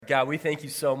God, we thank you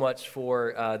so much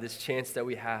for this chance that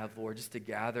we have, Lord, just to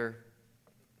gather,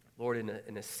 Lord,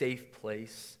 in a safe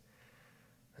place.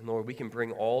 And Lord, we can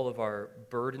bring all of our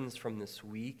burdens from this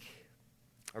week,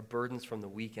 our burdens from the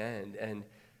weekend, and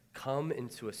come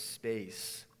into a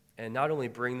space and not only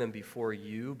bring them before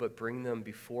you, but bring them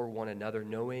before one another,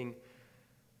 knowing,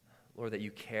 Lord, that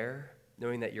you care,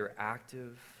 knowing that you're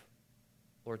active,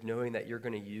 Lord, knowing that you're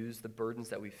going to use the burdens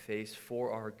that we face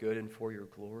for our good and for your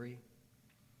glory.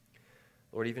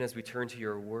 Lord, even as we turn to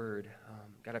your word,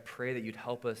 God, I pray that you'd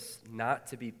help us not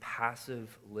to be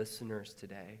passive listeners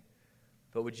today,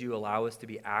 but would you allow us to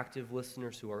be active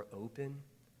listeners who are open,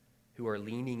 who are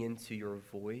leaning into your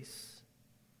voice,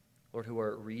 Lord, who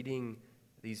are reading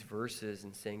these verses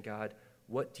and saying, God,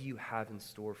 what do you have in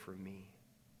store for me?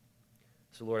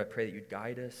 So, Lord, I pray that you'd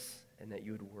guide us and that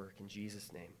you would work. In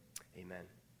Jesus' name, amen.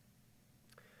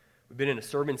 We've been in a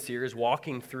sermon series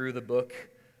walking through the book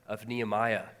of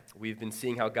Nehemiah. We've been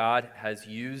seeing how God has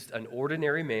used an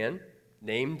ordinary man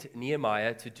named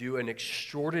Nehemiah to do an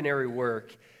extraordinary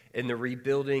work in the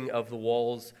rebuilding of the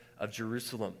walls of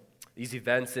Jerusalem. These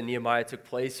events in Nehemiah took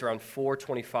place around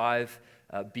 425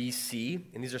 BC,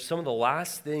 and these are some of the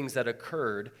last things that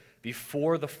occurred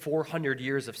before the 400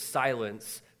 years of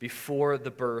silence before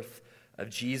the birth of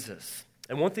Jesus.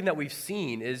 And one thing that we've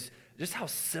seen is just how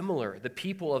similar the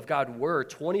people of God were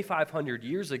 2,500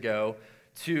 years ago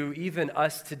to even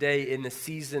us today in the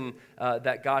season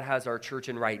that God has our church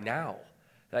in right now.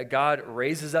 That God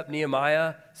raises up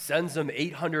Nehemiah, sends him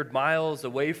 800 miles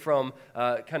away from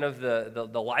kind of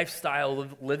the lifestyle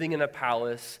of living in a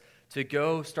palace to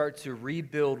go start to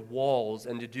rebuild walls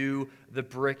and to do the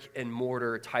brick and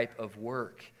mortar type of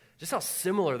work. Just how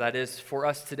similar that is for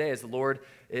us today as the Lord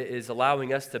is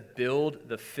allowing us to build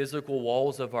the physical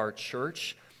walls of our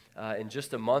church. In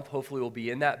just a month, hopefully we'll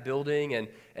be in that building.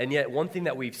 And yet one thing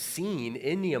that we've seen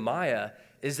in Nehemiah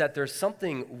is that there's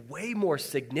something way more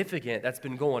significant that's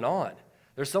been going on.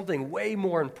 There's something way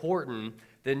more important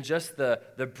than just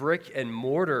the brick and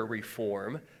mortar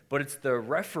reform, but it's the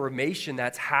reformation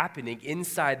that's happening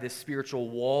inside the spiritual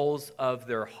walls of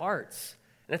their hearts.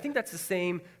 And I think that's the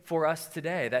same for us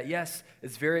today, that yes,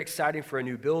 it's very exciting for a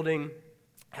new building,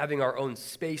 having our own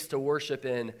space to worship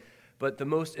in, but the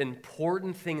most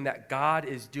important thing that God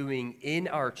is doing in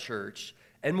our church,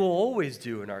 and will always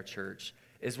do in our church,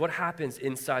 is what happens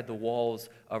inside the walls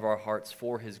of our hearts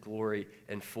for his glory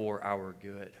and for our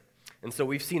good. And so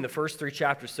we've seen the first 3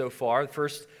 chapters so far. The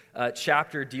first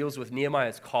chapter deals with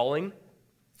Nehemiah's calling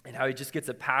and how he just gets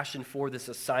a passion for this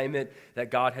assignment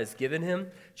that God has given him.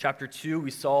 Chapter 2,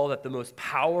 we saw that the most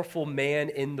powerful man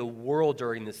in the world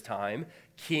during this time,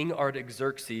 King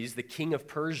Artaxerxes, the king of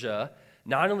Persia,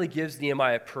 not only gives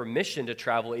Nehemiah permission to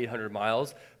travel 800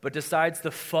 miles, but decides to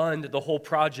fund the whole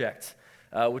project,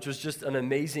 which was just an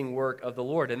amazing work of the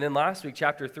Lord. And then last week,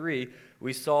 chapter 3,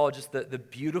 we saw just the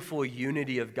beautiful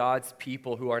unity of God's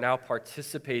people who are now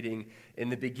participating in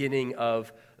the beginning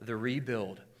of the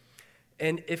rebuild.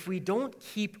 And if we don't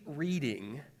keep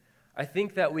reading, I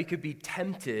think that we could be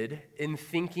tempted in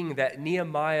thinking that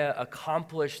Nehemiah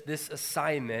accomplished this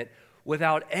assignment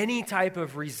without any type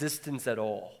of resistance at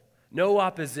all. No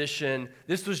opposition.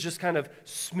 This was just kind of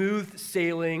smooth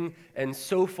sailing, and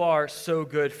so far, so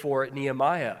good for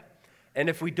Nehemiah. And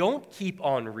if we don't keep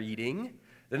on reading,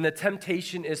 then the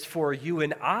temptation is for you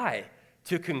and I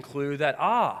to conclude that,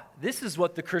 this is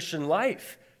what the Christian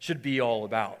life should be all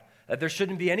about. That there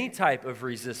shouldn't be any type of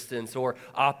resistance or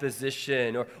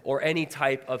opposition or any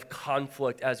type of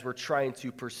conflict as we're trying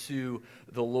to pursue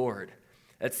the Lord.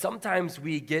 That sometimes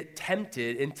we get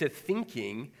tempted into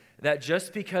thinking that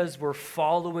just because we're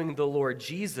following the Lord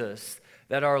Jesus,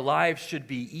 that our lives should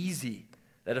be easy.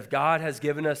 That if God has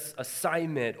given us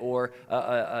assignment or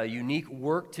a unique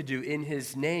work to do in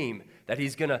his name, that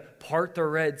he's going to part the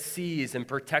Red Seas and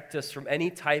protect us from any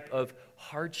type of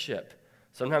hardship.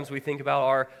 Sometimes we think about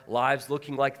our lives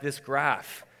looking like this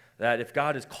graph, that if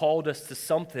God has called us to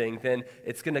something, then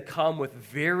it's going to come with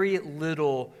very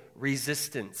little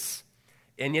resistance.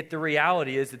 And yet the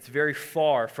reality is it's very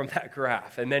far from that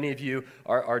graph. And many of you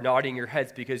are nodding your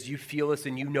heads because you feel this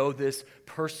and you know this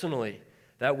personally,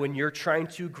 that when you're trying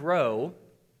to grow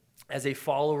as a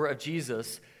follower of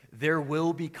Jesus, there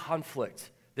will be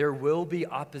conflict. There will be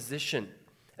opposition.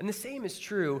 And the same is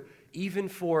true even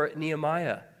for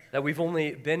Nehemiah, that we've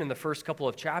only been in the first couple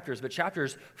of chapters, but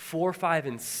chapters 4, 5,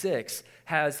 and 6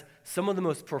 has some of the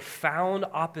most profound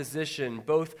opposition,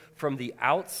 both from the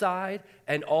outside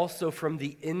and also from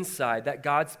the inside, that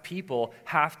God's people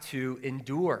have to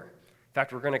endure. In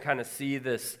fact, we're going to kind of see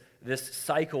this this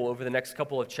cycle over the next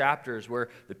couple of chapters where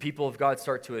the people of God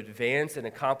start to advance in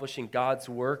accomplishing God's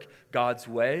work God's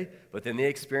way, but then they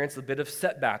experience a bit of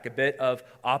setback, a bit of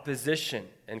opposition,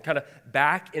 and kind of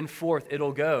back and forth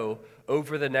it'll go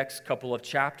over the next couple of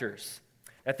chapters.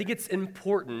 I think it's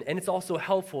important, and it's also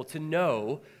helpful to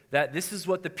know that this is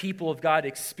what the people of God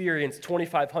experienced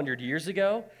 2,500 years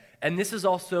ago, and this is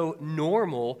also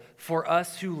normal for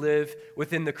us who live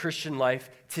within the Christian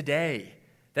life today.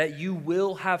 That you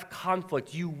will have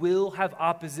conflict, you will have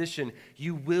opposition,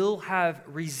 you will have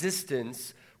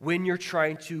resistance when you're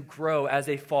trying to grow as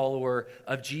a follower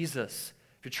of Jesus.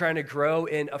 If you're trying to grow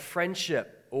in a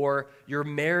friendship or your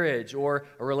marriage or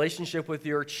a relationship with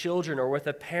your children or with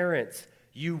a parent,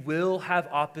 you will have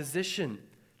opposition.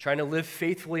 Trying to live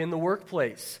faithfully in the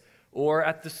workplace or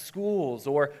at the schools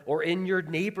or in your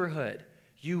neighborhood,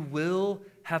 you will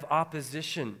have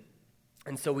opposition.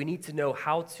 And so we need to know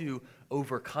how to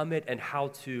overcome it and how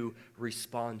to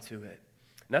respond to it.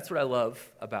 And that's what I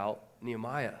love about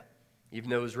Nehemiah. Even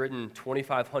though it was written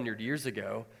 2,500 years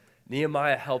ago,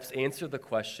 Nehemiah helps answer the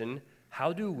question,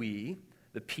 how do we,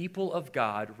 the people of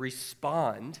God,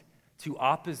 respond to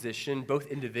opposition both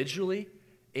individually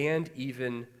and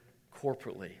even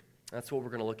corporately? That's what we're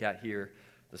going to look at here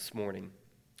this morning.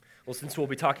 Well, since we'll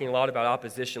be talking a lot about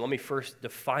opposition, let me first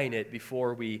define it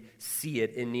before we see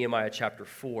it in Nehemiah chapter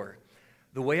 4.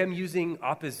 The way I'm using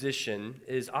opposition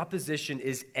is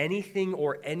anything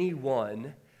or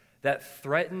anyone that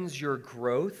threatens your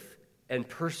growth and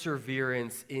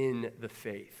perseverance in the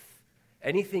faith.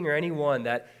 Anything or anyone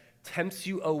that tempts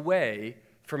you away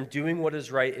from doing what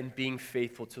is right and being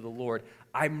faithful to the Lord.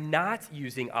 I'm not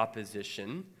using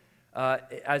opposition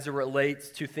as it relates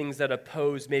to things that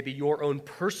oppose maybe your own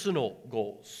personal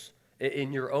goals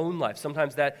in your own life.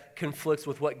 Sometimes that conflicts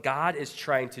with what God is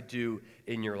trying to do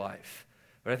in your life.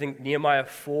 But I think Nehemiah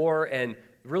 4 and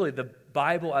really the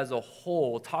Bible as a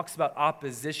whole talks about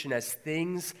opposition as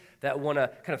things that want to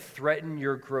kind of threaten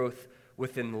your growth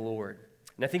within the Lord.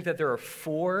 And I think that there are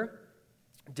 4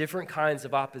 different kinds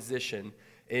of opposition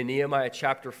in Nehemiah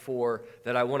chapter 4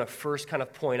 that I want to first kind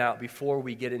of point out before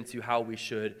we get into how we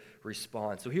should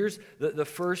respond. So here's the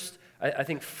first, I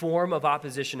think, form of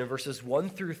opposition in verses 1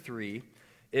 through 3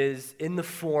 is in the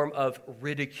form of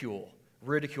ridicule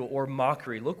or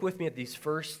mockery. Look with me at these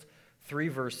first 3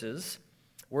 verses.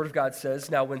 Word of God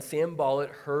says, "Now when Sanballat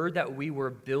heard that we were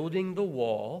building the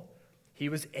wall, he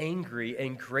was angry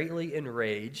and greatly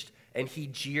enraged, and he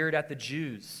jeered at the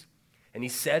Jews. And he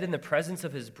said in the presence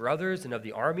of his brothers and of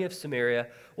the army of Samaria,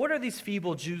 'What are these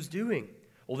feeble Jews doing?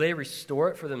 Will they restore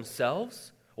it for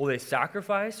themselves? Will they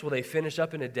sacrifice? Will they finish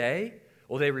up in a day?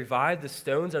 Will they revive the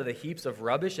stones out of the heaps of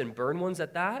rubbish and burn ones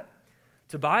at that?'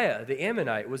 Tobiah, the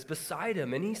Ammonite, was beside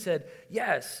him, and he said,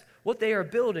 'Yes, what they are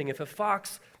building, if a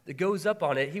fox goes up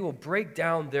on it, he will break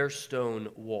down their stone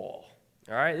wall.'"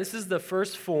 All right, this is the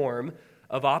first form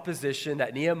of opposition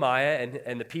that Nehemiah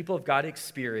and the people of God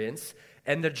experience.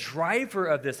 And the driver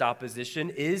of this opposition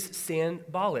is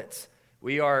Sanballat.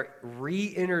 We are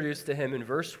reintroduced to him in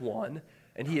verse 1,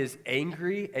 and he is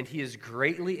angry and he is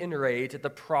greatly enraged at the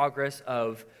progress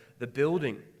of the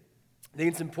building. I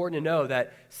think it's important to know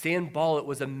that Sanballat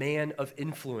was a man of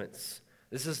influence.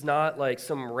 This is not like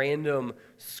some random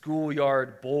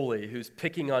schoolyard bully who's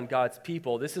picking on God's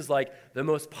people. This is like the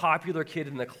most popular kid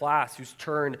in the class who's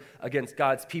turned against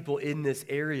God's people in this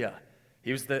area.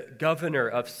 He was the governor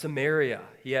of Samaria.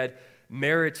 He had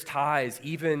marriage ties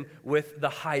even with the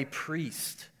high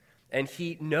priest. And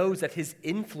he knows that his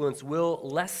influence will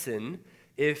lessen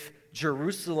if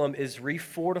Jerusalem is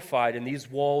refortified and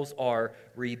these walls are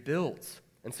rebuilt.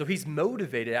 And so he's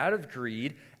motivated out of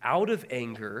greed, out of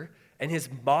anger, and his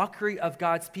mockery of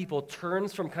God's people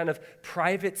turns from kind of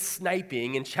private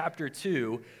sniping in chapter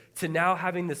 2 to now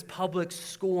having this public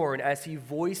scorn as he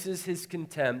voices his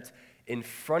contempt in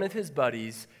front of his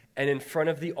buddies and in front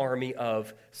of the army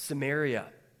of Samaria.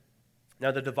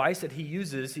 Now, the device that he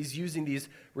uses, he's using these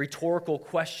rhetorical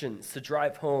questions to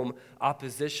drive home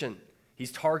opposition.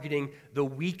 He's targeting the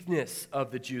weakness of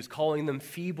the Jews, calling them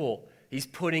feeble. He's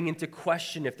putting into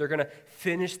question if they're going to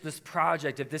finish this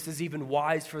project, if this is even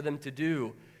wise for them to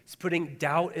do. He's putting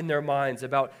doubt in their minds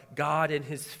about God and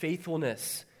his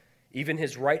faithfulness. Even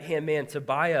his right-hand man,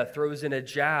 Tobiah, throws in a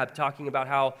jab talking about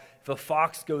how if a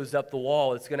fox goes up the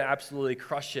wall, it's going to absolutely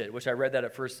crush it, which I read that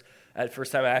at first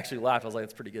time I actually laughed. I was like,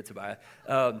 that's pretty good, Tobiah.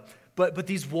 But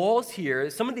these walls here,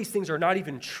 some of these things are not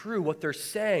even true. What they're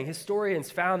saying, historians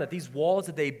found that these walls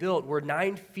that they built were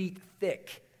 9 feet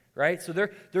thick, right? So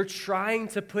they're trying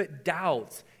to put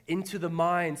doubt into the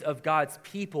minds of God's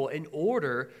people in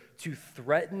order to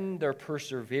threaten their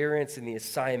perseverance in the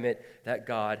assignment that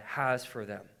God has for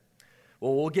them.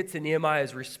 Well, we'll get to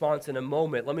Nehemiah's response in a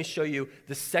moment. Let me show you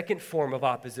the second form of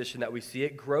opposition that we see.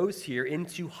 It grows here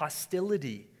into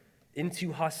hostility.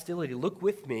 Into hostility. Look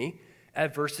with me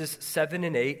at verses 7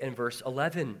 and 8 and verse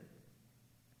 11.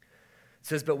 It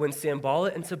says, "But when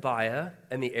Sanballat and Tobiah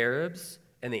and the Arabs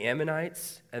and the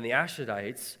Ammonites and the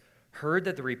Ashdodites heard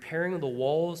that the repairing of the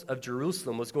walls of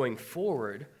Jerusalem was going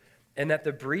forward and that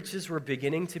the breaches were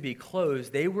beginning to be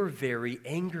closed, they were very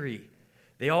angry.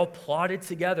 They all plotted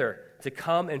together to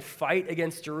come and fight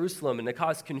against Jerusalem and to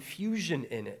cause confusion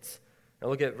in it." Now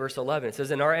look at verse 11. It says,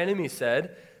 "And our enemy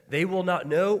said, 'They will not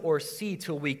know or see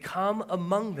till we come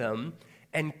among them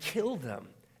and kill them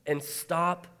and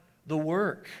stop the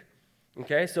work.'"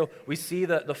 Okay, so we see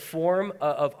the form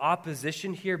of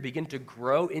opposition here begin to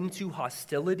grow into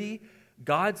hostility.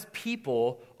 God's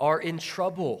people are in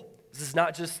trouble. This is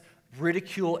not just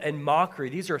ridicule and mockery.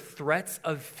 These are threats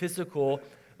of physical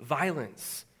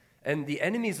violence. And the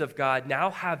enemies of God now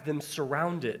have them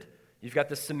surrounded. You've got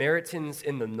the Samaritans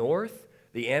in the north,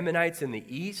 the Ammonites in the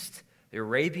east, the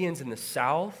Arabians in the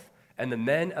south, and the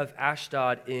men of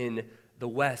Ashdod in the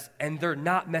west. And they're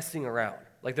not messing around.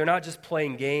 Like, they're not just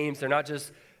playing games. They're not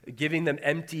just giving them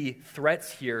empty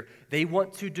threats here. They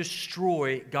want to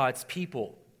destroy God's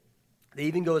people. They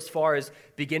even go as far as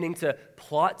beginning to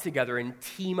plot together and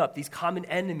team up. These common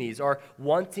enemies are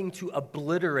wanting to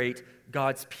obliterate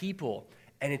God's people.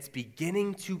 And it's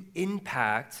beginning to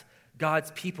impact God's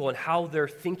people and how they're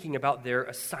thinking about their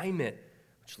assignment,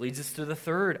 which leads us to the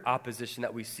third opposition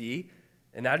that we see,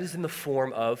 and that is in the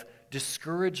form of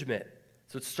discouragement.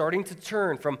 So it's starting to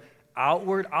turn from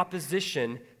outward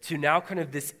opposition to now kind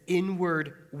of this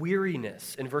inward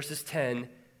weariness in verses 10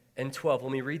 and 12.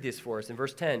 Let me read this for us. In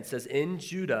verse 10, it says, "In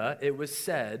Judah it was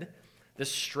said, 'The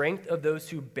strength of those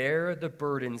who bear the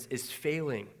burdens is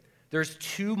failing. There's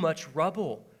too much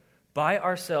rubble. By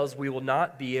ourselves we will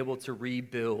not be able to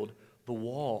rebuild the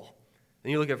wall.'"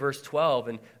 Then you look at verse 12,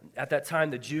 and at that time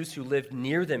the Jews who lived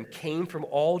near them came from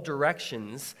all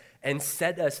directions and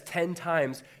said to us 10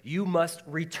 times, "You must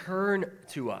return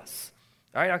to us."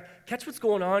 All right, now catch what's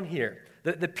going on here.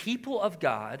 The people of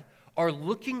God are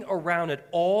looking around at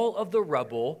all of the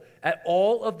rubble, at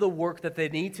all of the work that they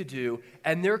need to do,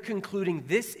 and they're concluding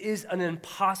this is an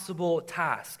impossible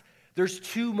task. There's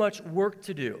too much work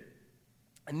to do.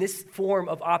 And this form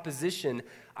of opposition,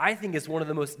 I think, is one of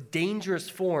the most dangerous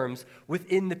forms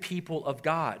within the people of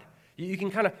God. You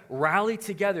can kind of rally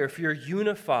together if you're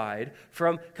unified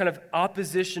from kind of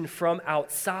opposition from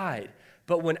outside.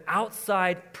 But when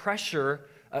outside pressure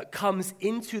comes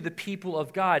into the people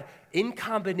of God in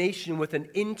combination with an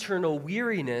internal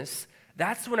weariness,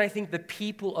 that's when I think the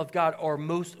people of God are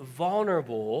most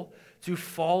vulnerable to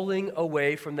falling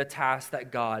away from the task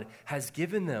that God has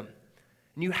given them.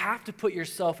 And you have to put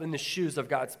yourself in the shoes of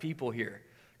God's people here.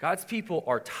 God's people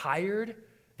are tired.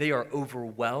 They are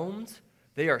overwhelmed.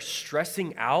 They are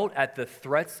stressing out at the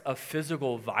threats of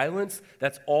physical violence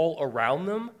that's all around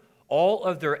them. All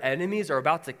of their enemies are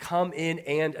about to come in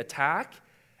and attack.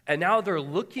 And now they're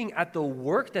looking at the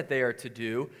work that they are to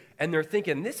do, and they're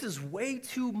thinking, this is way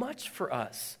too much for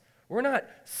us. We're not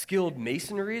skilled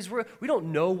masonries. We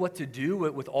don't know what to do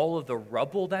with all of the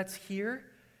rubble that's here.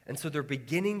 And so they're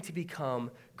beginning to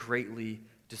become greatly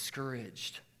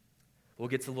discouraged. Well,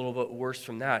 it gets a little bit worse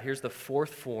from that. Here's the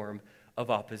fourth form of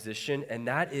opposition, and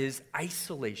that is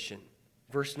isolation.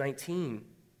 Verse 19.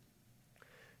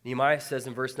 Nehemiah says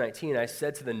in verse 19, "I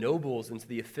said to the nobles and to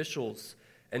the officials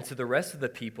and to the rest of the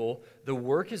people, 'The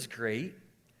work is great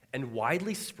and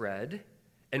widely spread,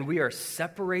 and we are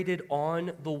separated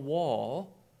on the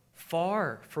wall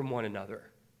far from one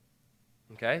another.'"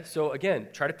 Okay, so again,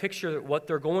 try to picture what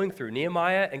they're going through.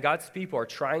 Nehemiah and God's people are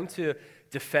trying to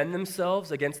defend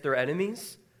themselves against their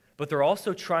enemies, but they're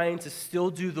also trying to still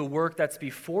do the work that's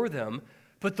before them.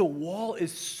 But the wall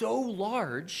is so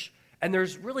large, and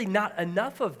there's really not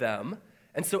enough of them.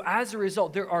 And so as a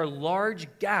result, there are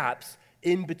large gaps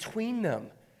in between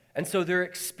them. And so they're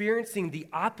experiencing the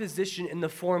opposition in the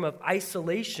form of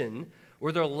isolation,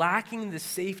 where they're lacking the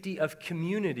safety of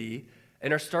community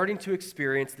and are starting to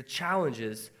experience the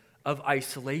challenges of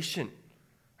isolation.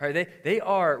 All right, they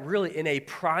are really in a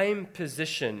prime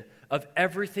position of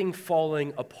everything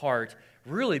falling apart,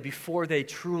 really before they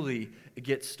truly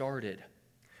get started.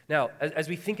 Now, as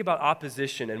we think about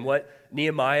opposition and what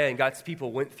Nehemiah and God's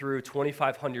people went through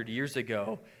 2,500 years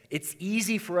ago, it's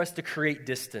easy for us to create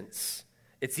distance.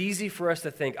 It's easy for us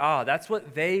to think, that's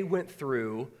what they went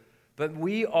through, but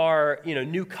we are,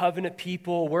 new covenant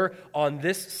people. We're on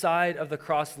this side of the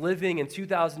cross living in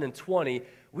 2020.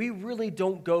 We really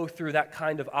don't go through that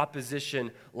kind of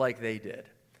opposition like they did.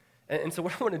 And so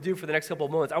what I want to do for the next couple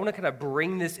of moments, I want to kind of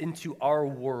bring this into our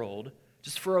world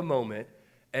just for a moment,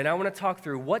 and I want to talk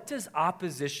through what does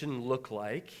opposition look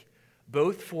like,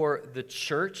 both for the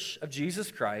church of Jesus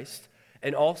Christ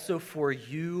and also for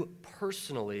you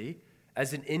personally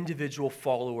as an individual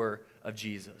follower of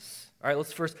Jesus. All right,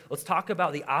 let's talk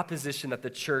about the opposition that the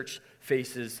church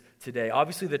faces today.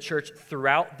 Obviously, the church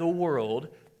throughout the world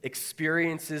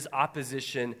experiences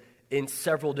opposition in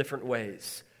several different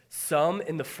ways. Some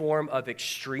in the form of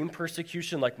extreme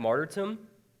persecution like martyrdom,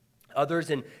 others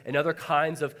in other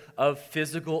kinds of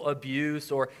physical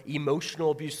abuse or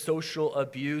emotional abuse, social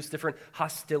abuse. Different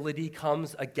hostility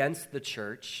comes against the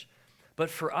church. But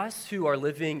for us who are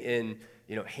living in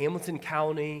Hamilton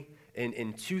County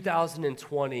in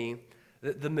 2020,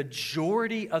 the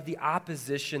majority of the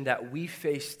opposition that we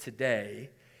face today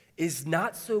is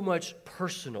not so much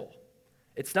personal.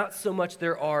 It's not so much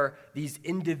there are these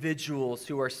individuals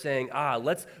who are saying,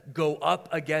 let's go up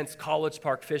against College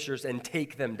Park Fishers and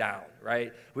take them down,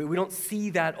 right? We don't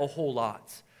see that a whole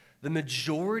lot. The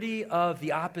majority of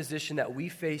the opposition that we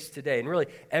face today, and really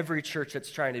every church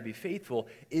that's trying to be faithful,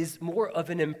 is more of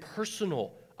an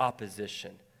impersonal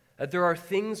opposition. There are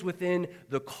things within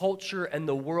the culture and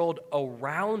the world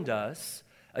around us,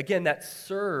 again, that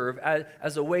serve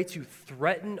as a way to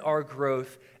threaten our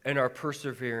growth and our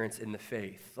perseverance in the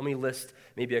faith. Let me list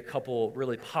maybe a couple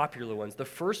really popular ones. The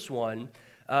first one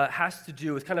has to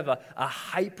do with kind of a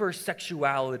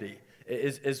hypersexuality,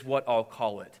 is what I'll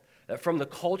call it. That from the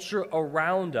culture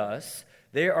around us,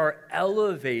 they are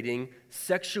elevating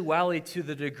sexuality to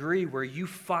the degree where you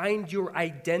find your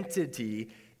identity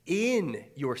in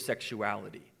your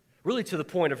sexuality, really to the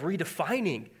point of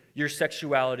redefining your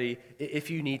sexuality if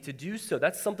you need to do so.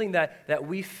 That's something that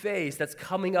we face that's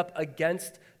coming up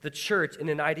against the church in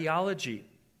an ideology.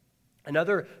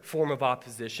 Another form of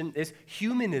opposition is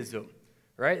humanism,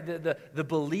 right? The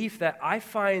belief that I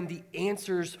find the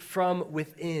answers from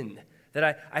within,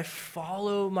 that I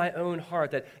follow my own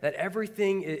heart, that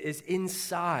everything is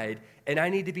inside and I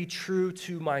need to be true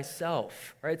to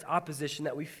myself, right? It's opposition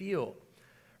that we feel.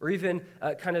 Or even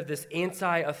kind of this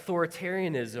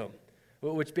anti-authoritarianism,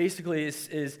 which basically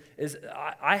is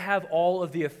I have all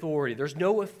of the authority. There's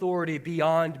no authority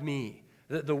beyond me.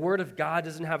 The Word of God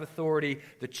doesn't have authority.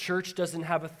 The church doesn't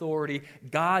have authority.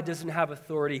 God doesn't have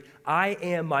authority. I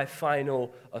am my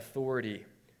final authority.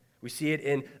 We see it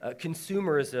in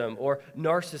consumerism or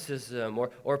narcissism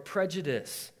or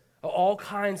prejudice. All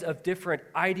kinds of different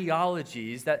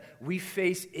ideologies that we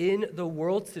face in the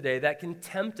world today that can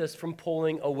tempt us from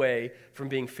pulling away from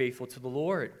being faithful to the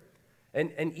Lord.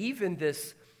 And even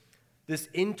this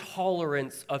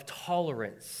intolerance of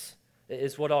tolerance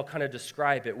is what I'll kind of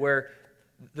describe it, where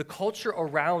the culture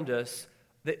around us,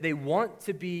 they want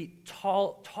to be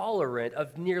tolerant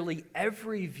of nearly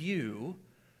every view,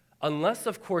 unless,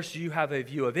 of course, you have a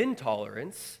view of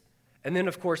intolerance. And then,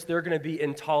 of course, they're going to be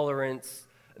intolerant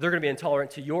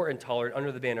to your intolerant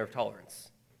under the banner of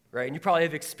tolerance, right? And you probably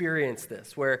have experienced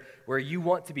this, where you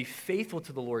want to be faithful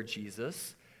to the Lord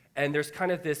Jesus, and there's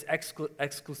kind of this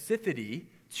exclusivity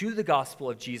to the gospel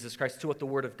of Jesus Christ, to what the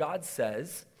Word of God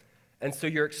says, and so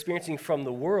you're experiencing from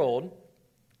the world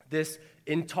this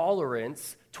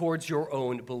intolerance towards your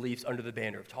own beliefs under the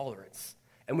banner of tolerance.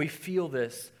 And we feel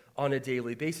this on a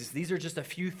daily basis. These are just a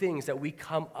few things that we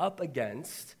come up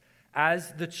against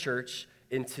as the church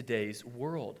in today's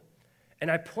world.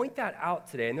 And I point that out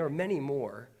today, and there are many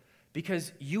more,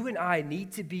 because you and I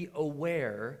need to be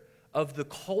aware of the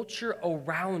culture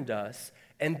around us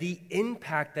and the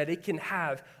impact that it can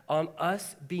have on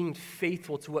us being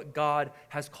faithful to what God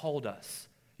has called us.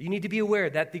 You need to be aware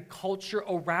that the culture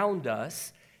around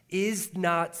us is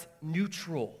not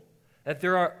neutral, that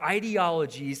there are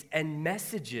ideologies and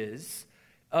messages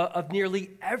of nearly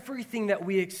everything that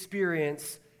we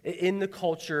experience in the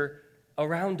culture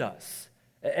around us.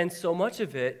 And so much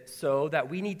of it so that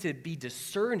we need to be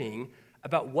discerning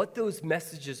about what those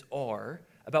messages are,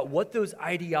 about what those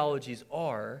ideologies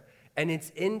are, and its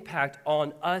impact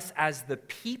on us as the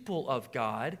people of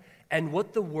God, and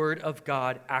what the Word of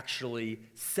God actually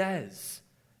says.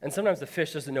 And sometimes the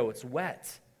fish doesn't know it's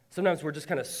wet. Sometimes we're just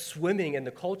kind of swimming in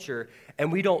the culture,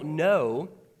 and we don't know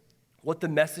what the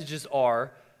messages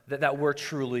are that we're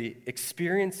truly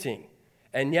experiencing.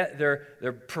 And yet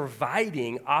they're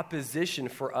providing opposition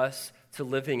for us to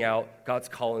living out God's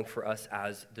calling for us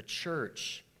as the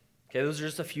church. Okay, those are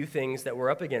just a few things that we're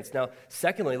up against. Now,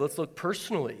 secondly, let's look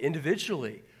personally,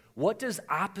 individually. What does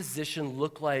opposition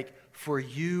look like for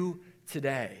you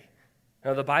today?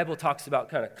 Now, the Bible talks about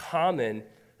kind of common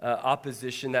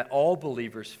opposition that all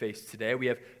believers face today. We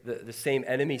have the same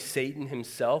enemy, Satan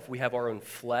himself. We have our own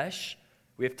flesh.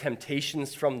 We have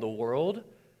temptations from the world.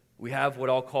 We have what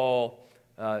I'll call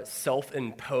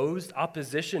self-imposed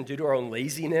opposition due to our own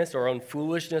laziness, our own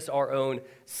foolishness, our own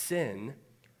sin.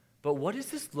 But what does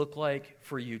this look like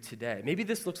for you today? Maybe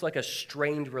this looks like a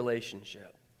strained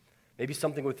relationship. Maybe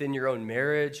something within your own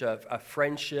marriage, a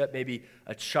friendship, maybe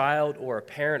a child or a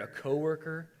parent, a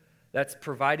coworker that's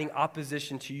providing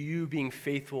opposition to you being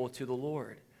faithful to the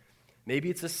Lord.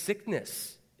 Maybe it's a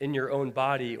sickness in your own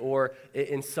body or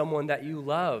in someone that you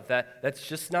love that's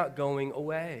just not going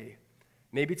away.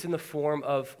 Maybe it's in the form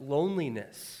of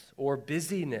loneliness or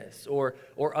busyness or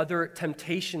other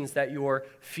temptations that you're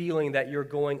feeling that you're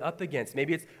going up against.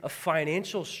 Maybe it's a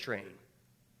financial strain.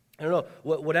 I don't know,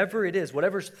 whatever it is,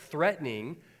 whatever's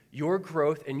threatening your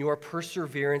growth and your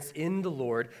perseverance in the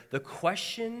Lord, the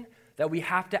question that we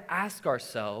have to ask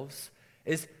ourselves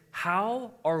is,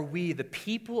 how are we, the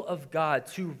people of God,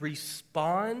 to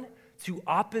respond to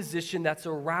opposition that's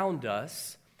around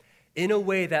us in a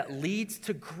way that leads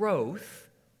to growth,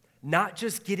 not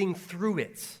just getting through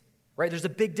it, right? There's a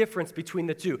big difference between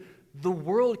the two. The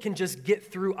world can just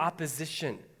get through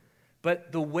opposition,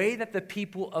 but the way that the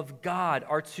people of God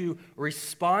are to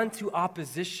respond to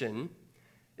opposition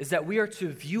is that we are to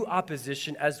view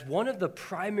opposition as one of the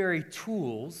primary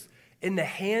tools in the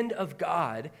hand of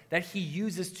God that he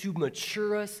uses to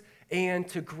mature us and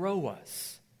to grow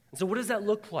us. And so what does that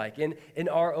look like in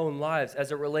our own lives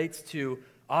as it relates to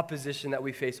opposition that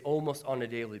we face almost on a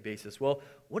daily basis? Well,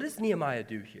 what does Nehemiah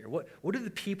do here? What do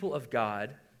the people of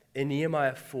God in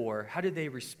Nehemiah 4, how did they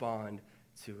respond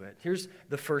to it? Here's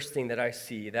the first thing that I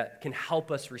see that can help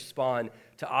us respond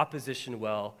to opposition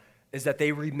well, is that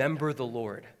they remember the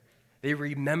Lord. They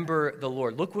remember the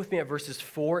Lord. Look with me at verses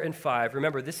 4 and 5.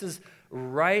 Remember, this is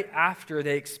right after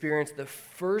they experienced the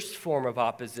first form of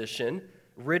opposition,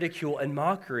 ridicule and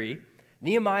mockery.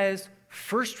 Nehemiah's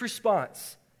first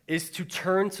response is to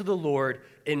turn to the Lord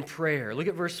in prayer. Look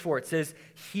at verse 4. It says,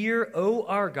 "Hear, O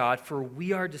our God, for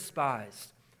we are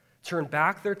despised. Turn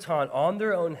back their taunt on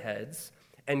their own heads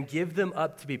and give them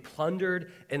up to be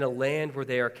plundered in a land where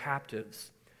they are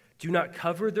captives. Do not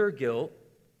cover their guilt,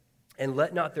 and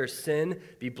let not their sin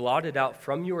be blotted out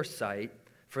from your sight,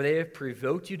 for they have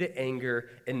provoked you to anger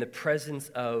in the presence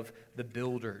of the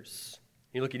builders."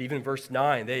 You look at even verse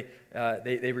 9,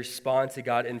 they respond to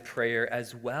God in prayer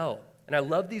as well. And I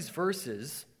love these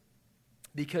verses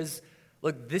because,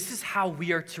 look, this is how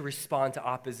we are to respond to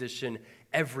opposition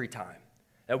every time.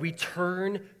 That we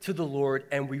turn to the Lord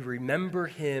and we remember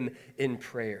him in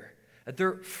prayer. That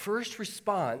their first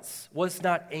response was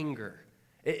not anger.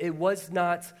 It was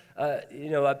not,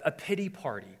 a pity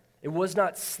party. It was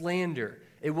not slander.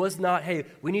 It was not, hey,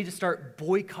 we need to start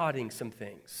boycotting some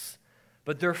things.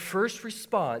 But their first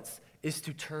response is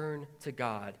to turn to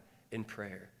God in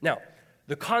prayer. Now,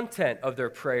 the content of their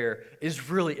prayer is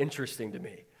really interesting to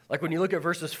me. Like when you look at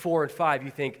verses 4 and 5, you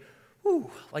think,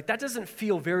 like that doesn't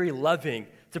feel very loving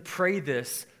to pray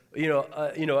this,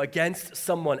 against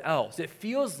someone else. It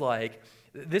feels like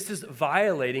this is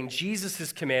violating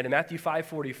Jesus' command in Matthew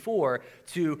 5:44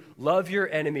 to love your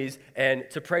enemies and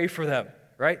to pray for them,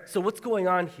 right? So what's going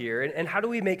on here, and how do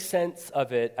we make sense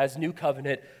of it as New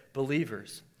Covenant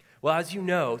believers? Well, as you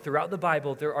know, throughout the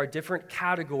Bible, there are different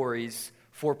categories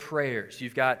for prayers.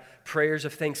 You've got prayers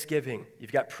of thanksgiving.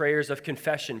 You've got prayers of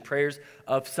confession, prayers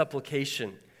of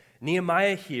supplication.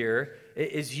 Nehemiah here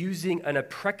is using an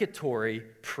imprecatory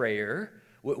prayer,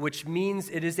 which means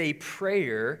it is a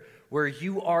prayer where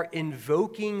you are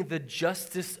invoking the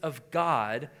justice of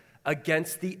God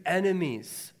against the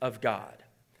enemies of God.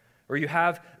 Where you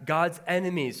have God's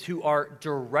enemies who are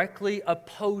directly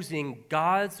opposing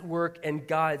God's work and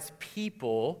God's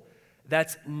people,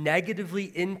 that's negatively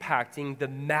impacting the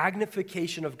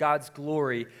magnification of God's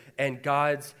glory and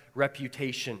God's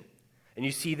reputation. And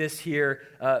you see this here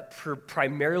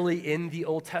primarily in the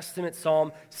Old Testament.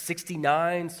 Psalm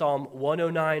 69, Psalm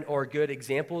 109 are good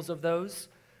examples of those.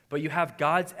 But you have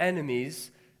God's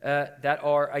enemies that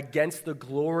are against the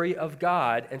glory of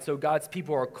God, and so God's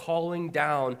people are calling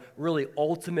down really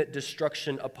ultimate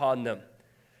destruction upon them.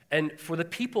 And for the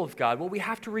people of God, what we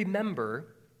have to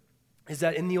remember is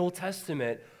that in the Old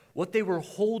Testament, what they were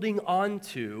holding on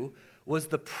to was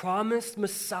the promised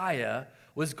Messiah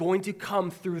was going to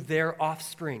come through their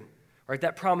offspring. Right?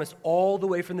 That promise all the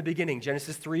way from the beginning,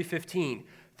 Genesis 3:15,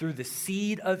 through the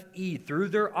seed of Eve, through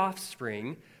their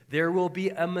offspring, there will be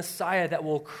a Messiah that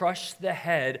will crush the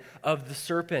head of the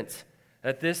serpent.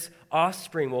 That this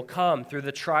offspring will come through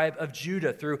the tribe of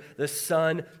Judah, through the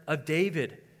son of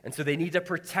David. And so they need to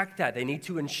protect that. They need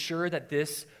to ensure that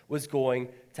this was going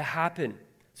to happen.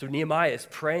 So Nehemiah is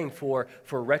praying for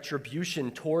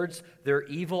retribution towards their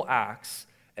evil acts.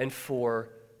 and for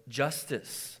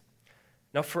justice.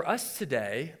 Now, for us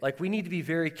today, we need to be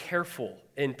very careful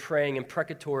in praying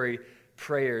imprecatory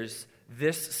prayers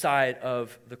this side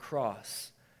of the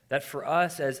cross. That for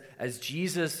us, as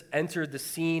Jesus entered the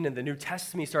scene in the New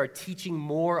Testament, he started teaching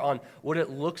more on what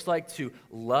it looks like to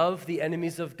love the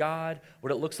enemies of God,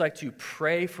 what it looks like to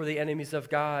pray for the enemies of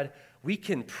God. We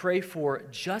can pray for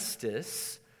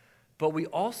justice, but we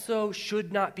also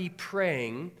should not be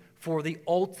praying for the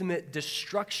ultimate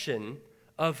destruction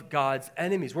of God's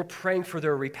enemies. We're praying for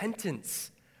their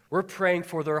repentance. We're praying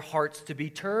for their hearts to be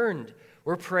turned.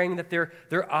 We're praying that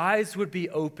their eyes would be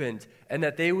opened and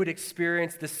that they would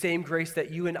experience the same grace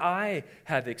that you and I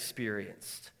have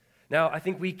experienced. Now, I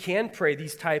think we can pray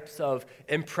these types of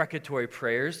imprecatory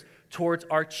prayers towards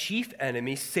our chief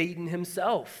enemy, Satan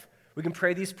himself. We can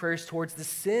pray these prayers towards the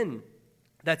sin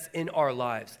that's in our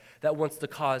lives that wants to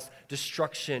cause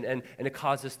destruction and to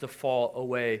cause us to fall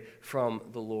away from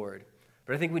the Lord.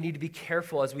 But I think we need to be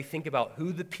careful as we think about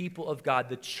who the people of God,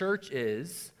 the church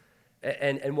is,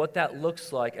 and what that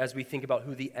looks like as we think about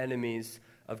who the enemies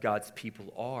of God's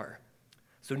people are.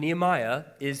 So Nehemiah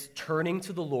is turning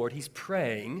to the Lord. He's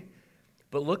praying.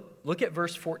 But look at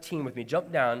verse 14 with me.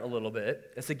 Jump down a little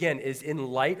bit. This, again, is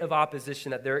in light of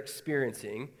opposition that they're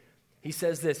experiencing. He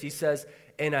says this. He says,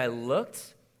 "And I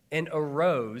looked and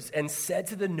arose and said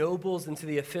to the nobles and to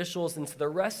the officials and to the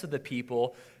rest of the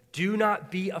people, 'Do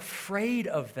not be afraid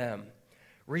of them.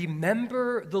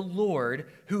 Remember the Lord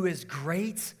who is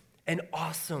great and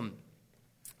awesome.'"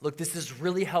 Look, this is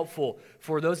really helpful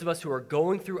for those of us who are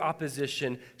going through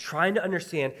opposition, trying to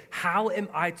understand how am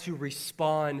I to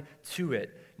respond to it.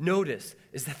 Notice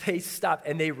is that they stop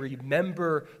and they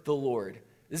remember the Lord.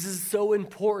 This is so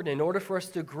important in order for us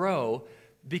to grow,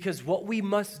 because what we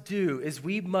must do is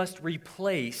we must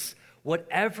replace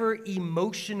whatever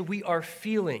emotion we are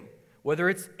feeling, whether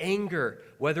it's anger,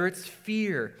 whether it's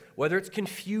fear, whether it's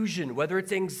confusion, whether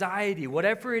it's anxiety,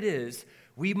 whatever it is,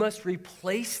 we must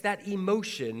replace that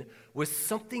emotion with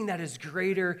something that is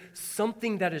greater,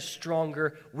 something that is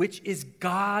stronger, which is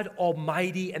God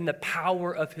Almighty and the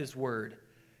power of His Word.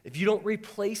 If you don't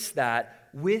replace that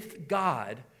with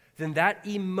God, then that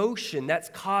emotion that's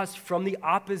caused from the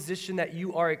opposition that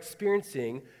you are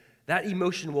experiencing, that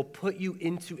emotion will put you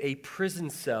into a prison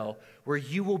cell where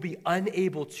you will be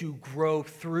unable to grow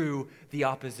through the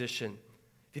opposition.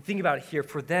 If you think about it here,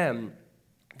 for them,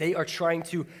 they are trying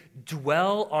to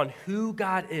dwell on who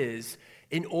God is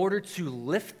in order to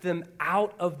lift them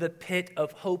out of the pit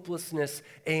of hopelessness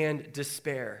and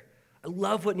despair. I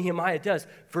love what Nehemiah does.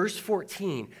 Verse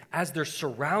 14, as they're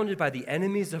surrounded by the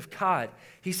enemies of God,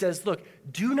 he says, look,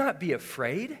 do not be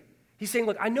afraid. He's saying,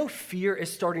 look, I know fear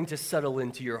is starting to settle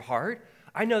into your heart.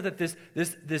 I know that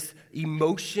this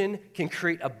emotion can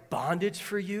create a bondage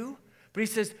for you. But he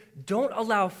says, don't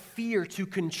allow fear to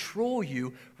control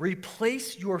you.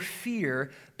 Replace your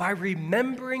fear by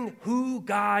remembering who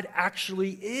God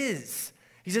actually is.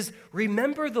 He says,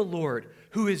 remember the Lord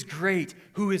who is great,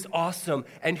 who is awesome,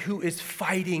 and who is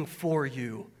fighting for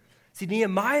you. See,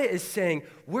 Nehemiah is saying,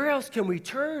 where else can we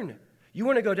turn? You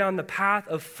want to go down the path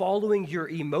of following your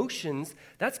emotions,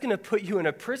 that's going to put you in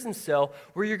a prison cell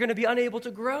where you're going to be unable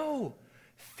to grow.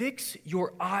 Fix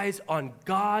your eyes on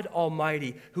God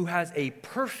Almighty, who has a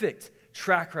perfect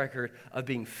track record of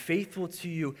being faithful to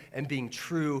you and being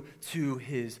true to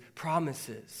His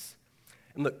promises.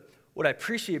 And look, what I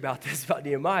appreciate about this, about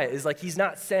Nehemiah, is he's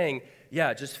not saying,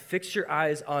 yeah, just fix your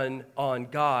eyes on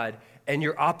God and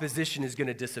your opposition is going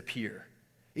to disappear.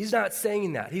 He's not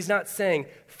saying that. He's not saying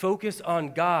focus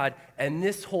on God and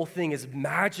this whole thing is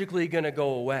magically going to go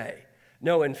away.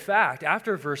 No, in fact,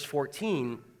 after verse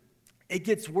 14, it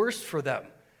gets worse for them.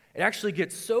 It actually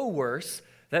gets so worse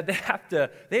that they have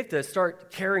to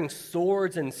start carrying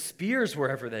swords and spears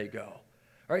wherever they go.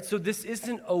 All right, so this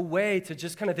isn't a way to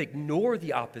just kind of ignore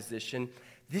the opposition.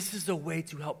 This is a way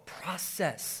to help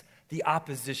process the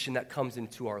opposition that comes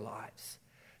into our lives.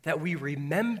 That we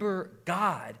remember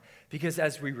God, because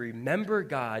as we remember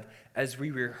God, as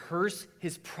we rehearse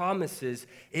His promises,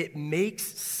 it makes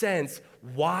sense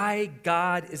why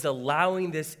God is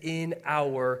allowing this in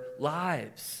our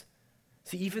lives.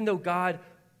 See, even though God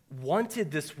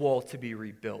wanted this wall to be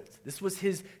rebuilt, this was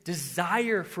His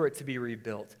desire for it to be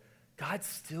rebuilt, God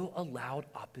still allowed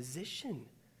opposition.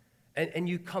 And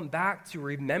you come back to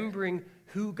remembering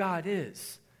who God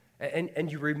is.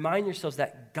 And you remind yourselves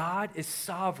that God is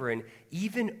sovereign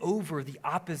even over the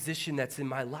opposition that's in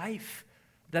my life.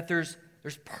 That there's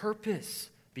purpose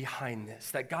behind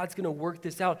this. That God's going to work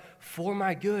this out for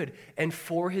my good and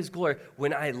for His glory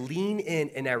when I lean in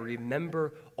and I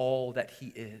remember all that He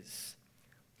is.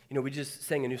 You know, we just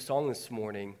sang a new song this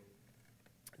morning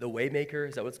The Waymaker,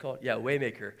 is that what it's called? Yeah,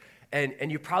 Waymaker.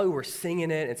 And you probably were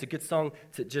singing it. It's a good song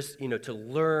to just, to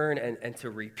learn and to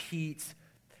repeat.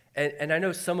 And I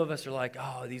know some of us are like,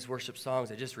 oh, these worship songs,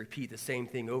 they just repeat the same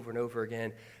thing over and over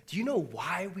again. Do you know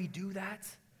why we do that?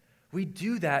 We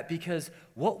do that because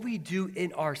what we do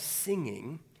in our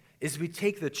singing is we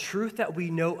take the truth that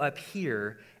we know up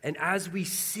here, and as we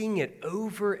sing it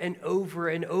over and over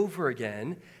and over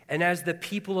again, and as the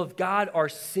people of God are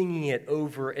singing it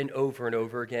over and over and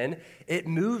over again, it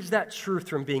moves that truth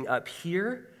from being up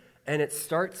here, and it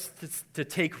starts to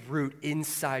take root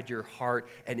inside your heart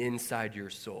and inside your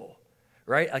soul,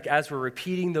 right? Like as we're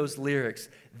repeating those lyrics,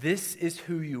 this is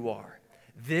who you are.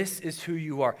 This is who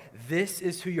you are. This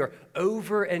is who you are,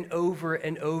 over and over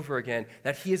and over again,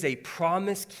 that he is a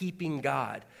promise-keeping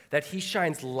God, that he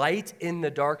shines light in the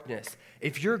darkness.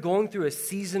 If you're going through a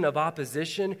season of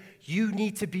opposition, you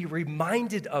need to be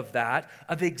reminded of that,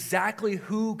 of exactly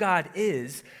who God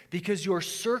is, because your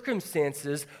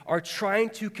circumstances are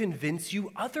trying to convince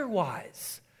you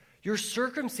otherwise. Your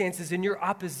circumstances and your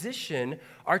opposition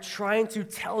are trying to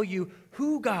tell you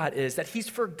who God is, that he's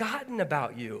forgotten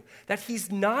about you, that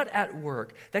he's not at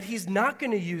work, that he's not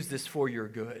going to use this for your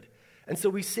good. And so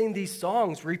we sing these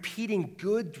songs repeating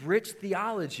good, rich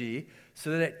theology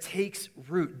so that it takes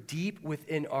root deep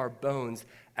within our bones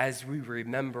as we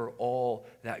remember all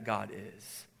that God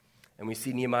is. And we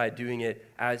see Nehemiah doing it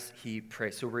as he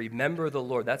prays. So remember the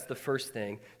Lord. That's the first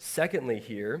thing. Secondly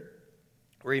here,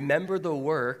 remember the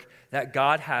work that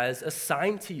God has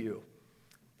assigned to you.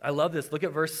 I love this. Look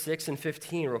at verse 6 and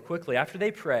 15 real quickly. After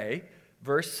they pray,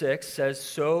 verse 6 says,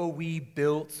 "So we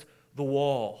built the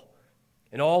wall,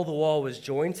 and all the wall was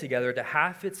joined together to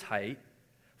half its height,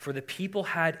 for the people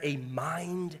had a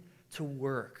mind to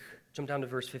work." Jump down to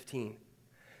verse 15.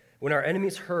 "When our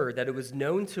enemies heard that it was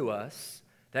known to us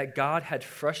that God had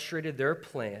frustrated their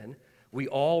plan, we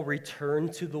all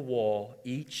returned to the wall,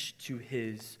 each to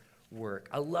his work."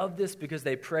 I love this because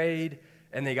they prayed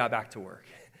and they got back to work.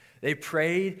 They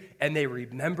prayed and they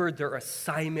remembered their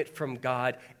assignment from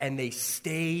God and they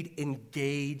stayed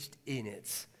engaged in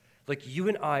it. Like you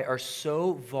and I are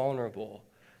so vulnerable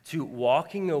to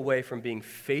walking away from being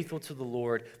faithful to the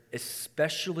Lord,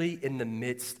 especially in the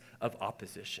midst of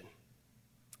opposition.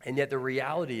 And yet the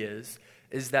reality is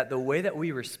that the way that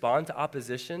we respond to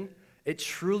opposition, it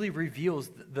truly reveals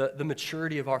the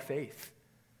maturity of our faith.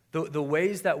 The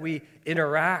ways that we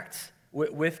interact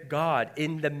with God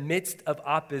in the midst of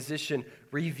opposition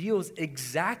reveals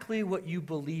exactly what you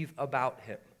believe about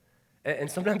him.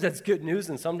 And sometimes that's good news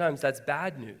and sometimes that's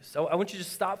bad news. So I want you to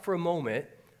stop for a moment.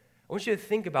 I want you to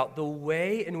think about the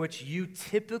way in which you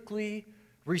typically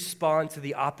respond to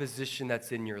the opposition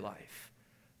that's in your life.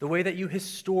 The way that you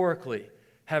historically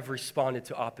have responded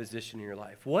to opposition in your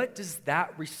life. What does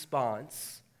that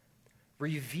response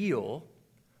reveal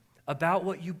about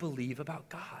what you believe about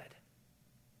God?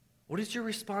 What does your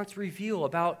response reveal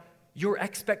about your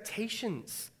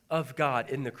expectations of God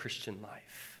in the Christian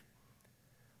life?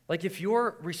 Like if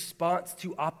your response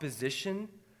to opposition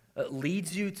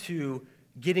leads you to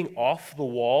getting off the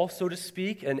wall, so to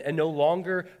speak, and no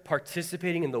longer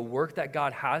participating in the work that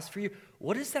God has for you,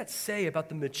 what does that say about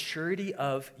the maturity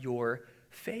of your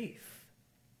faith?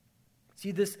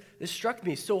 See, this struck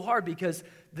me so hard because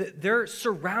they're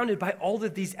surrounded by all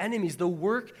of these enemies. The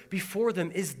work before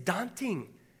them is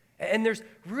daunting. And there's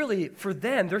really, for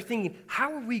them, they're thinking,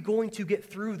 how are we going to get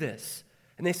through this?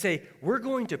 And they say, we're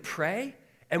going to pray,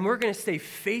 and we're going to stay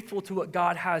faithful to what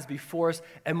God has before us,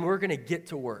 and we're going to get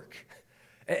to work.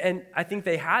 And I think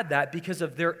they had that because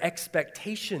of their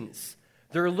expectations.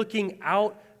 They're looking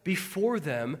out before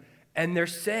them, and they're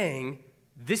saying,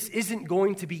 this isn't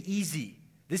going to be easy.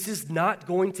 This is not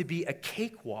going to be a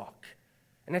cakewalk.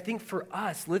 And I think for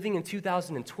us, living in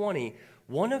 2020,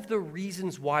 one of the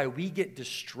reasons why we get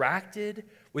distracted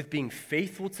with being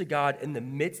faithful to God in the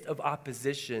midst of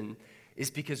opposition is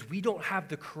because we don't have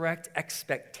the correct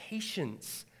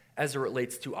expectations as it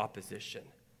relates to opposition.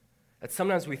 That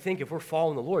sometimes we think if we're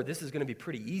following the Lord, this is going to be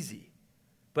pretty easy.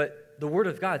 But the Word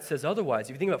of God says otherwise.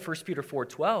 If you think about 1 Peter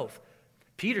 4:12,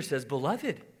 Peter says,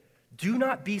 "Beloved, do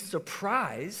not be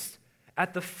surprised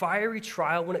at the fiery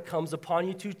trial when it comes upon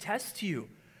you to test you,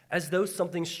 as though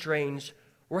something strange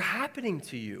were happening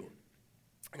to you."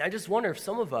 And I just wonder if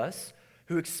some of us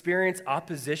who experience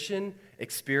opposition,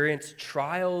 experience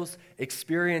trials,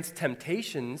 experience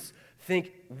temptations,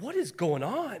 think, what is going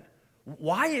on?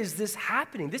 Why is this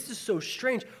happening? This is so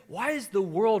strange. Why is the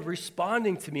world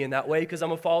responding to me in that way because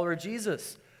I'm a follower of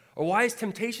Jesus? Or why is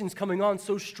temptations coming on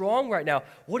so strong right now?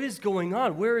 What is going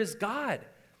on? Where is God?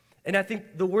 And I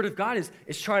think the Word of God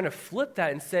is trying to flip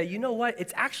that and say, you know what?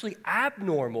 It's actually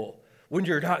abnormal when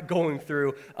you're not going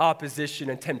through opposition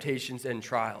and temptations and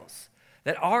trials.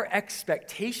 That our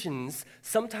expectations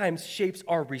sometimes shapes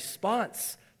our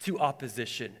response to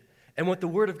opposition. And what the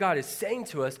Word of God is saying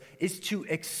to us is to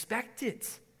expect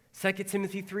it. 2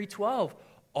 Timothy 3:12,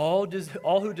 all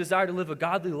who desire to live a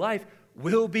godly life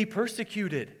will be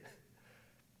persecuted.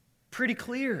 Pretty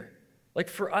clear. Like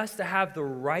for us to have the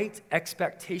right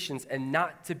expectations and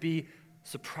not to be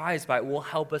surprised by it will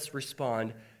help us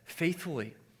respond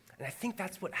faithfully. And I think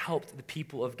that's what helped the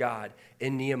people of God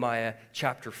in Nehemiah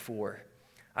chapter 4.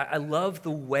 I love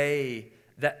the way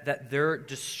that they're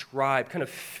described, kind of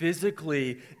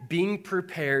physically being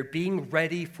prepared, being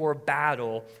ready for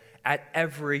battle at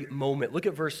every moment. Look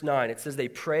at verse 9. It says they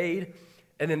prayed,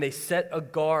 and then they set a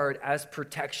guard as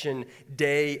protection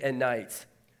day and night.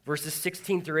 Verses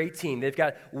 16 through 18, they've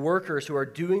got workers who are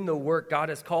doing the work God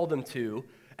has called them to,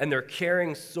 and they're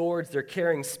carrying swords, they're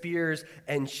carrying spears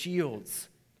and shields.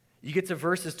 You get to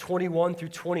verses 21 through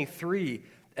 23,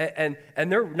 and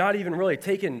they're not even really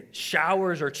taking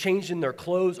showers or changing their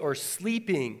clothes or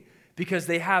sleeping because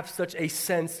they have such a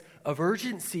sense of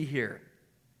urgency here.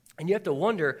 And you have to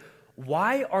wonder,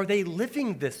 why are they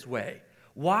living this way?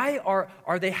 Why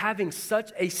are they having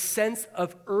such a sense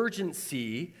of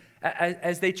urgency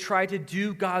as they try to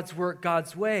do God's work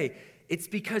God's way? It's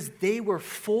because they were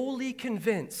fully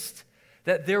convinced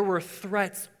that there were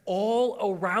threats all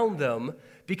around them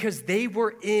because they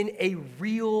were in a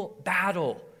real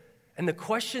battle. And the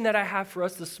question that I have for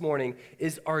us this morning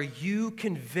is, are you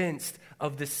convinced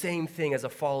of the same thing as a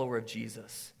follower of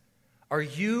Jesus? Are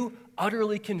you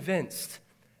utterly convinced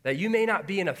that you may not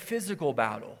be in a physical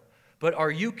battle, but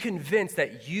are you convinced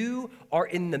that you are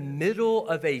in the middle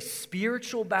of a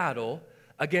spiritual battle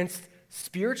against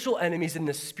spiritual enemies in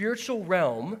the spiritual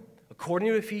realm, according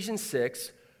to Ephesians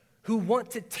 6, who want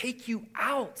to take you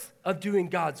out of doing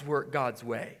God's work God's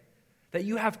way? That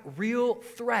you have real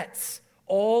threats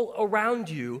all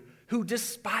around you who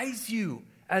despise you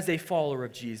as a follower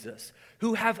of Jesus,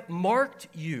 who have marked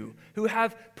you, who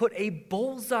have put a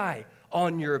bullseye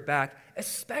on your back,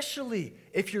 especially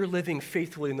if you're living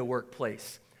faithfully in the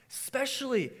workplace,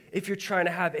 especially if you're trying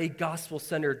to have a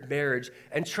gospel-centered marriage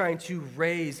and trying to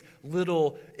raise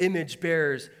little image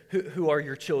bearers who are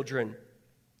your children.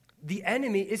 The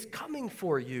enemy is coming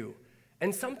for you.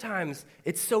 And sometimes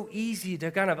it's so easy to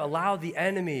kind of allow the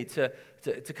enemy to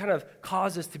kind of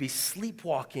cause us to be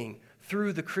sleepwalking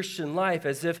through the Christian life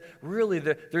as if really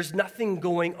there's nothing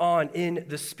going on in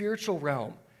the spiritual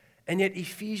realm. And yet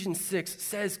Ephesians 6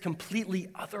 says completely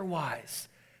otherwise.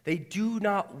 They do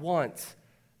not want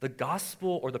the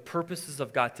gospel or the purposes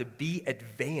of God to be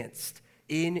advanced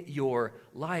in your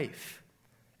life.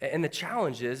 And the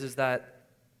challenge is that,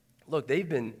 look, they've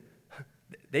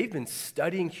been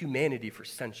studying humanity for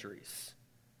centuries.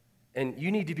 And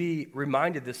you need to be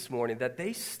reminded this morning that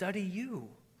they study you.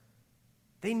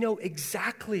 They know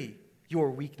exactly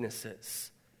your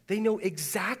weaknesses. They know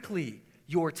exactly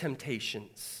your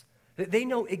temptations. They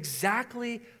know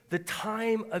exactly the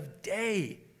time of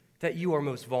day that you are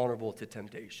most vulnerable to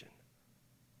temptation.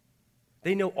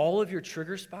 They know all of your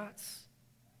trigger spots.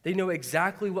 They know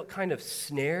exactly what kind of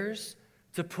snares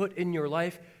to put in your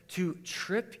life to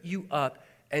trip you up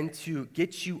and to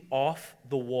get you off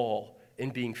the wall in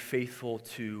being faithful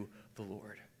to the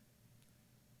Lord.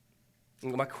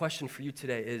 And my question for you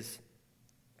today is,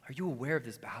 are you aware of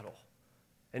this battle?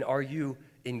 And are you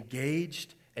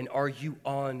engaged and are you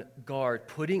on guard,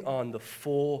 putting on the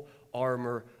full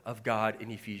armor of God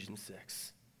in Ephesians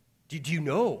 6? Do you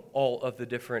know all of the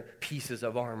different pieces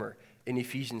of armor in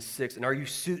Ephesians 6? And are you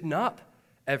suiting up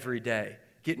every day,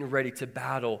 getting ready to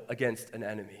battle against an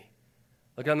enemy?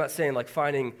 Like, I'm not saying like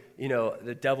finding,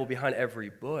 the devil behind every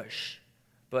bush,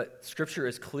 but Scripture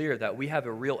is clear that we have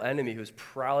a real enemy who's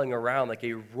prowling around like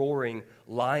a roaring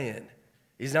lion.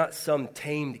 He's not some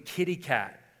tamed kitty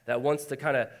cat that wants to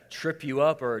kind of trip you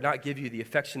up or not give you the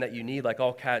affection that you need like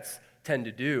all cats tend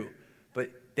to do. But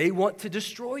they want to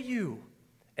destroy you.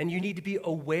 And you need to be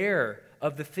aware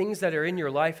of the things that are in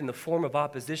your life in the form of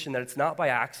opposition, that it's not by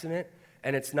accident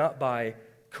and it's not by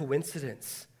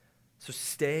coincidence. So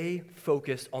stay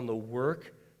focused on the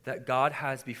work that God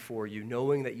has before you,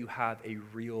 knowing that you have a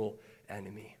real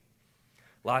enemy.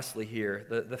 Lastly here,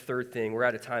 the third thing, we're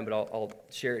out of time, but I'll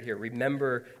share it here.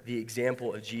 Remember the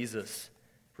example of Jesus.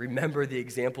 Remember the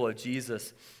example of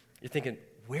Jesus. You're thinking,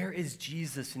 where is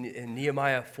Jesus in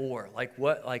Nehemiah 4?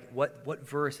 What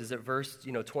verse? Is it verse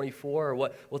 24 or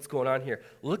what's going on here?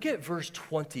 Look at verse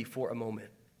 20 for a moment.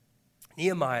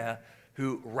 Nehemiah,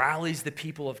 who rallies the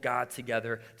people of God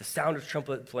together, the sound of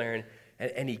trumpet blaring,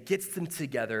 and he gets them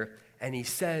together, and he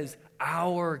says,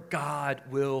 our God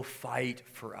will fight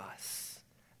for us.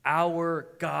 Our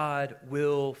God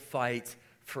will fight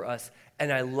for us.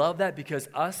 And I love that because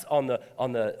us on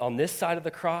this side of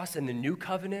the cross in the new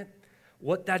covenant,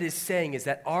 what that is saying is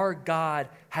that our God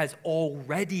has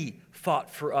already fought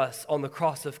for us on the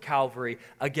cross of Calvary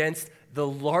against the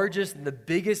largest and the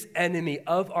biggest enemy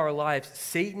of our lives,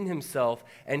 Satan himself,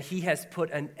 and he has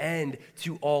put an end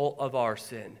to all of our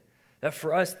sin. That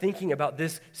for us, thinking about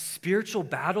this spiritual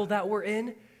battle that we're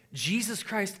in, Jesus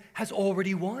Christ has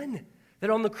already won. That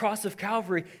on the cross of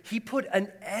Calvary, he put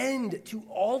an end to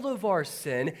all of our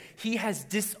sin. He has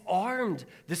disarmed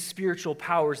the spiritual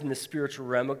powers in the spiritual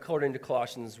realm, according to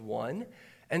Colossians 1.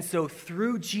 And so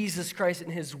through Jesus Christ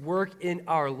and his work in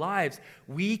our lives,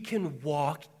 we can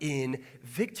walk in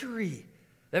victory.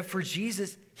 That for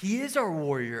Jesus, he is our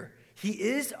warrior. He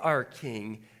is our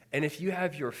king. And if you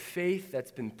have your faith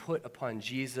that's been put upon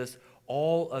Jesus,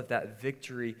 all of that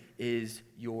victory is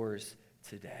yours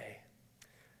today.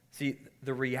 See,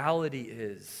 the reality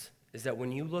is that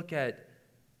when you look at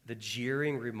the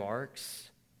jeering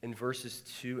remarks in verses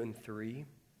 2 and 3,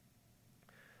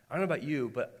 I don't know about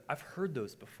you, but I've heard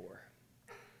those before.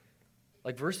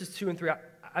 Like verses 2 and 3,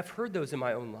 I've heard those in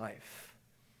my own life.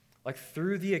 Like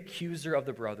through the accuser of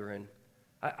the brethren,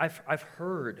 I've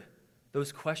heard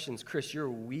those questions. Chris,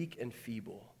 you're weak and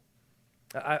feeble.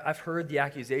 I've heard the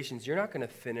accusations. You're not going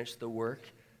to finish the work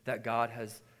that God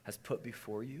has put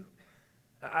before you.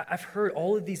 I've heard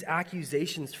all of these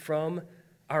accusations from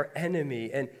our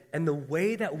enemy, and the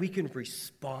way that we can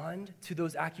respond to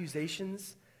those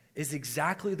accusations is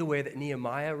exactly the way that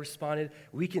Nehemiah responded.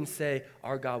 We can say,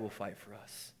 our God will fight for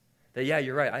us. That, yeah,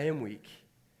 you're right, I am weak.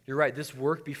 You're right, this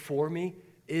work before me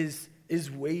is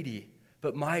weighty.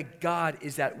 But my God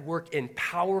is at work in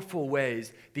powerful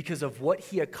ways because of what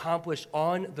he accomplished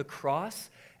on the cross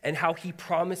and how he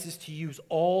promises to use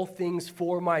all things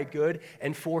for my good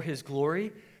and for his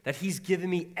glory, that he's given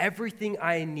me everything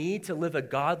I need to live a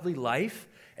godly life.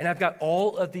 And I've got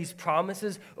all of these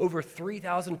promises, over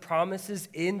 3,000 promises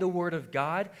in the Word of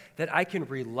God that I can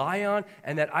rely on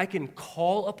and that I can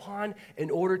call upon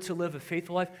in order to live a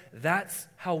faithful life. That's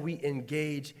how we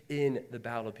engage in the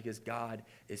battle, because God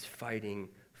is fighting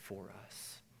for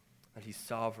us, that he's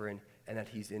sovereign and that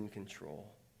he's in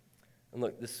control. And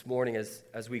look, this morning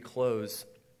as we close,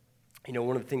 you know,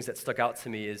 one of the things that stuck out to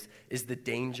me is the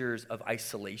dangers of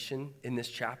isolation in this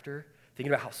chapter.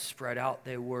 Thinking about how spread out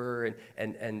they were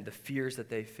and the fears that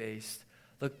they faced.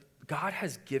 Look, God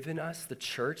has given us, the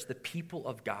church, the people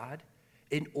of God,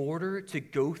 in order to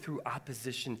go through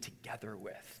opposition together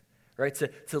with, right?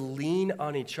 To lean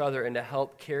on each other and to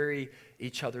help carry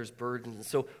each other's burdens. And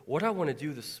so what I want to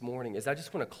do this morning is I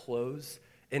just want to close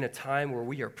in a time where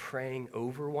we are praying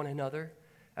over one another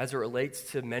as it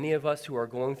relates to many of us who are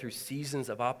going through seasons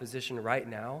of opposition right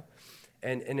now.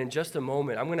 And in just a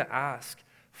moment, I'm going to ask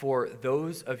for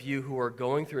those of you who are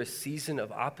going through a season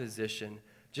of opposition,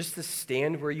 just to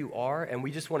stand where you are, and we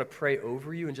just want to pray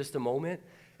over you in just a moment.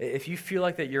 If you feel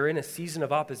like that you're in a season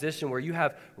of opposition where you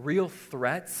have real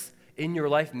threats in your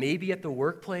life, maybe at the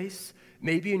workplace,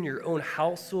 maybe in your own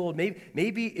household,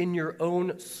 maybe in your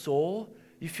own soul,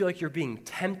 you feel like you're being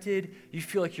tempted, you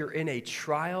feel like you're in a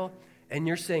trial, and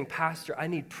you're saying, Pastor, I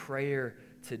need prayer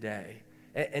today.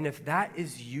 And if that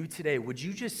is you today, would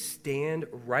you just stand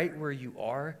right where you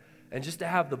are? And just to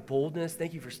have the boldness,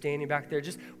 thank you for standing back there,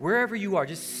 just wherever you are,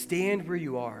 just stand where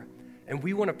you are. And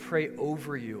we want to pray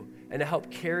over you and to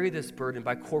help carry this burden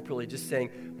by corporately just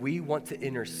saying, we want to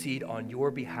intercede on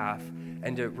your behalf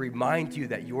and to remind you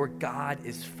that your God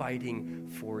is fighting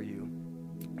for you.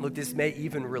 Look, this may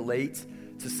even relate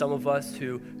to some of us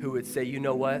who would say, you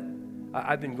know what?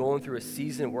 I've been going through a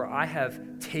season where I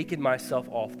have taken myself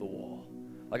off the wall.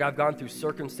 Like I've gone through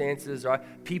circumstances, or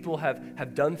people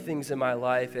have done things in my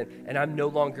life, and I'm no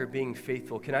longer being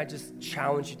faithful. Can I just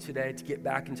challenge you today to get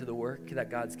back into the work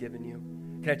that God's given you?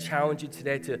 Can I challenge you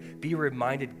today to be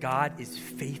reminded God is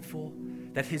faithful,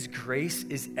 that his grace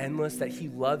is endless, that he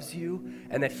loves you,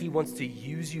 and that he wants to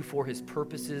use you for his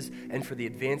purposes and for the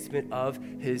advancement of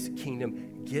his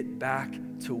kingdom. Get back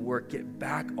to work. Get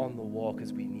back on the wall,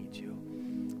 because we need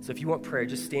you. So if you want prayer,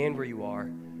 just stand where you are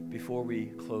before we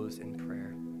close in prayer.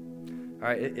 All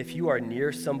right, if you are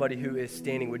near somebody who is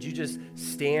standing, would you just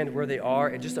stand where they are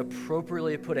and just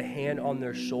appropriately put a hand on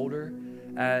their shoulder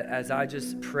as I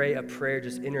just pray a prayer,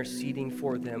 just interceding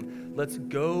for them. Let's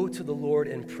go to the Lord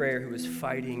in prayer who is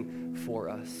fighting for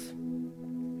us.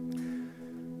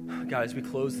 God, as we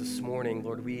close this morning,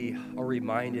 Lord, we are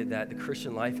reminded that the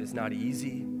Christian life is not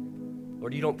easy.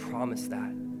 Lord, you don't promise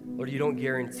that. Lord, you don't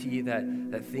guarantee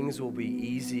that things will be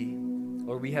easy.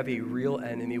 Lord, we have a real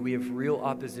enemy. We have real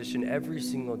opposition every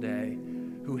single day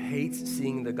who hates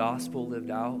seeing the gospel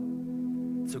lived out.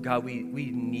 So God,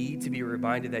 we need to be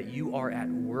reminded that you are at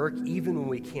work even when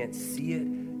we can't see it,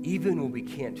 even when we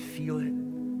can't feel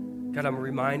it. God, I'm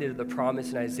reminded of the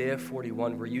promise in Isaiah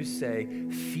 41 where you say,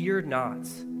 "Fear not,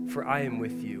 for I am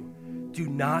with you. Do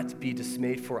not be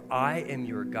dismayed, for I am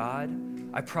your God.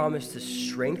 I promise to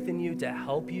strengthen you, to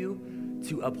help you,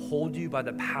 to uphold you by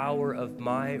the power of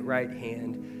my right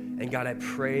hand." And God, I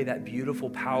pray that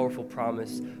beautiful, powerful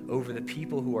promise over the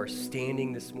people who are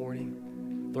standing this morning.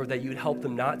 Lord, that you would help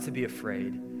them not to be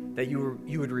afraid, that you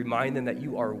would remind them that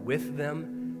you are with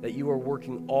them, that you are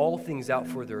working all things out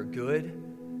for their good.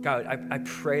 God, I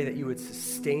pray that you would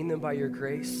sustain them by your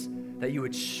grace, that you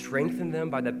would strengthen them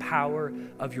by the power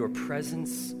of your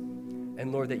presence,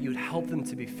 and Lord, that you would help them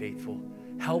to be faithful.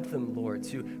 Help them, Lord,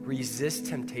 to resist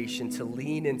temptation, to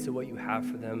lean into what you have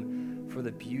for them, for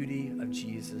the beauty of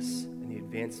Jesus and the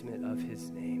advancement of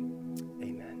his name.